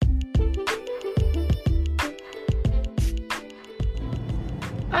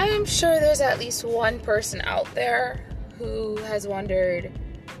I'm sure there's at least one person out there who has wondered,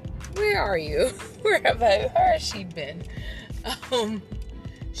 where are you? Where has she been?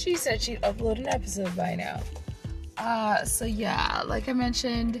 She said she'd upload an episode by now. So yeah, like I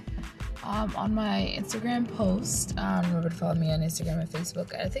mentioned on my Instagram post, remember to follow me on Instagram and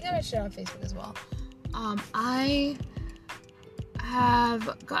Facebook. I think I mentioned it on Facebook as well. I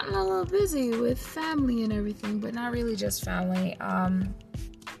have gotten a little busy with family and everything, but not really just family.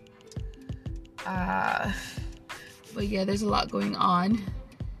 But yeah, there's a lot going on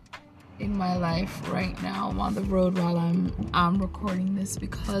in my life right now. I'm on the road while I'm recording this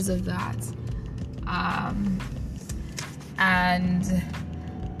because of that. And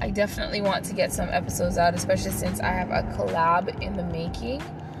I definitely want to get some episodes out, especially since I have a collab in the making.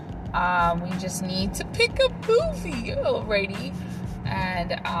 We just need to pick a movie already,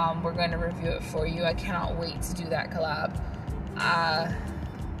 and we're going to review it for you. I cannot wait to do that collab.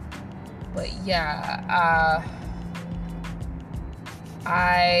 But yeah,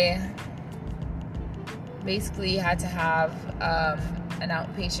 I basically had to have an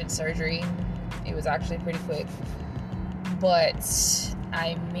outpatient surgery. It was actually pretty quick, but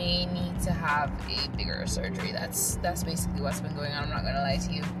I may need to have a bigger surgery. That's basically what's been going on. I'm not gonna lie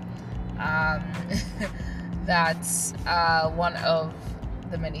to you. That's one of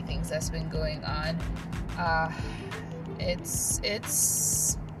the many things that's been going on. It's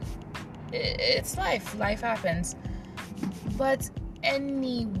life. Life happens. But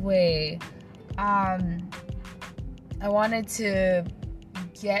anyway, I wanted to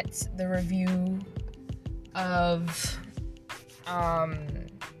get the review of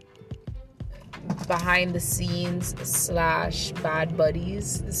Behind the Scenes / Bad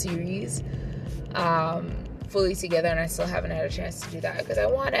Buddies, the series, fully together, and I still haven't had a chance to do that because I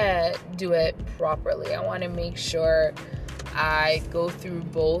want to do it properly. I want to make sure I go through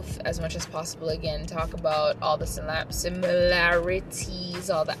both as much as possible again, talk about all the similarities,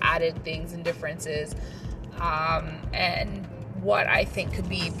 all the added things and differences, and what I think could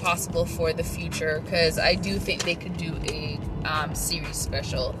be possible for the future, because I do think they could do a series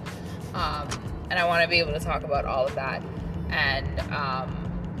special, and I want to be able to talk about all of that and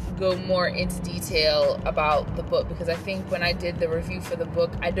go more into detail about the book, because I think when I did the review for the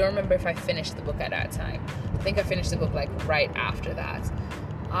book, I don't remember if I finished the book at that time. I think I finished the book like right after that.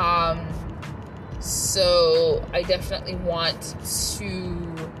 So I definitely want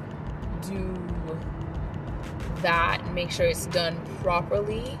to do that and make sure it's done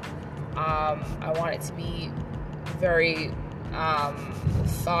properly. I want it to be very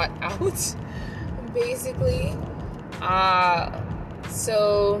thought out, basically.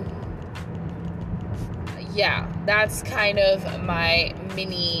 So yeah, that's kind of my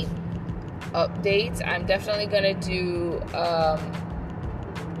mini update. I'm definitely gonna do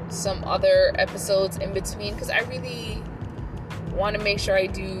some other episodes in between, because I really want to make sure I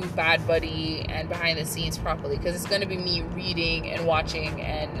do Bad Buddy and Behind the Scenes properly, because it's going to be me reading and watching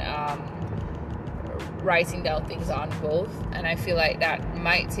and writing down things on both, and I feel like that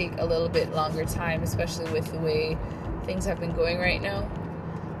might take a little bit longer time, especially with the way things have been going right now.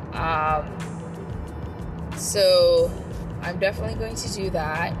 So I'm definitely going to do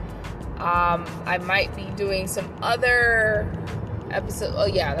that. I might be doing some other episodes. Oh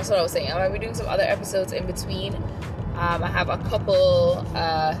yeah, that's what I was saying. I might be doing some other episodes in between. I have a couple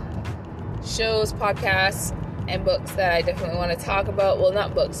shows, podcasts, and books that I definitely want to talk about. Well,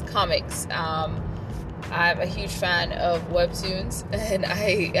 not books, comics. I'm a huge fan of webtoons, and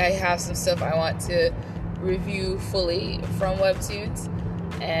I have some stuff I want to review fully from webtoons,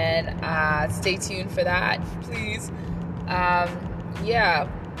 and stay tuned for that, please. Yeah,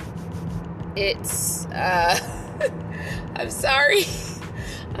 it's I'm sorry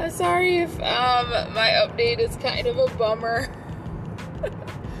if my update is kind of a bummer,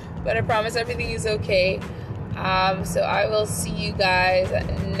 but I promise everything is okay. So I will see you guys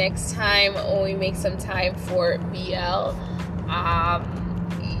next time when we make some time for BL.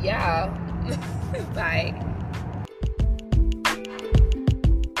 Yeah. Bye.